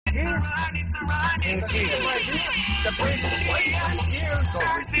Here. Right here. The brain is right here.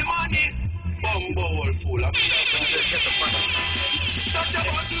 Dirty money. Bumble full of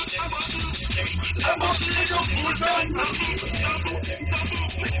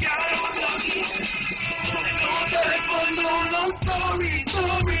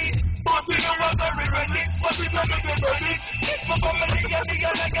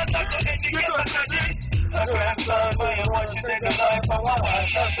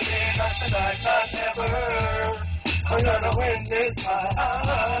I'm gonna win this fight.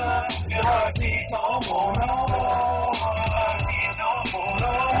 Your heartbeat no more, no more. Heartbeat no more,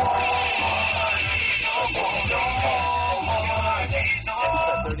 no more. Heartbeat no more, no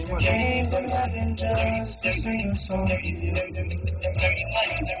more. Games are nothing just to sing a song for you.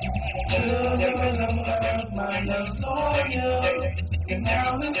 To the rhythm of my love for you. And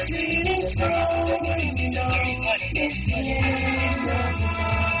now it's sweet song, you know it's the end of the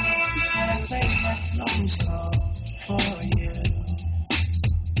world. And I sing my slow song for you.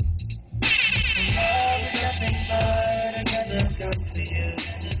 Love is nothing but another gun for you.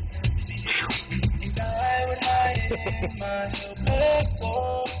 And I would hide it in my helpless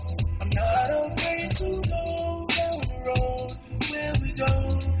soul. I'm not afraid to go down the road where we go.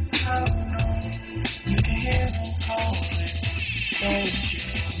 I don't know. You can hear them calling, don't you?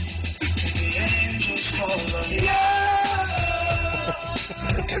 And the angels calling. Yeah!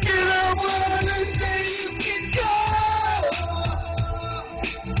 If you don't wanna stay, you can go.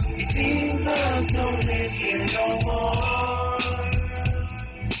 It seems like don't live here no more.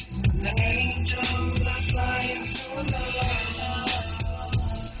 The angels are flying so low,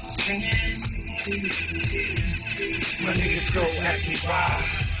 singing. My niggas go ask me why.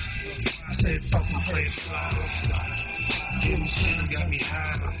 I said fuck my play fly. Getting shit got me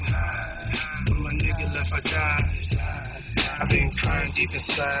high. When my nigga left, I died. I've been crying deep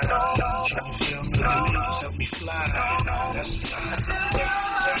inside, trying to feel me, let me just help me fly. That's fly.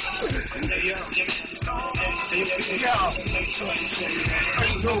 Hey yo,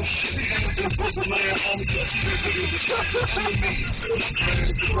 ain't no shit.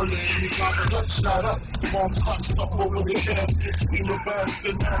 Shut up, wrong spot, stuck over the casket. We the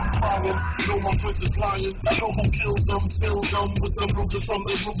bastard, now crying. No, my friends is lying. I know who killed them, filled them with the Rugas from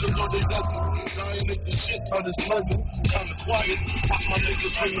the Rugas or they doesn't. Dying at the shit, but it's pleasant. Kinda quiet, watch my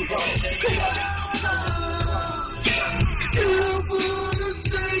niggas bring around. You wanna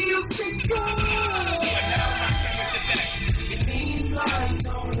say you can go. It seems like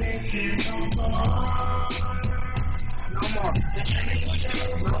don't live here no more. No more. The change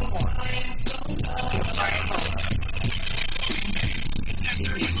no more.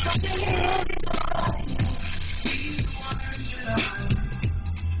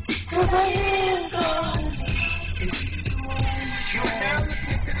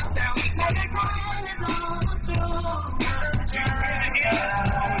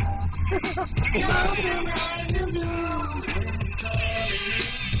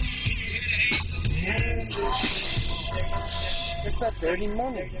 It's that dirty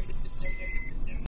money.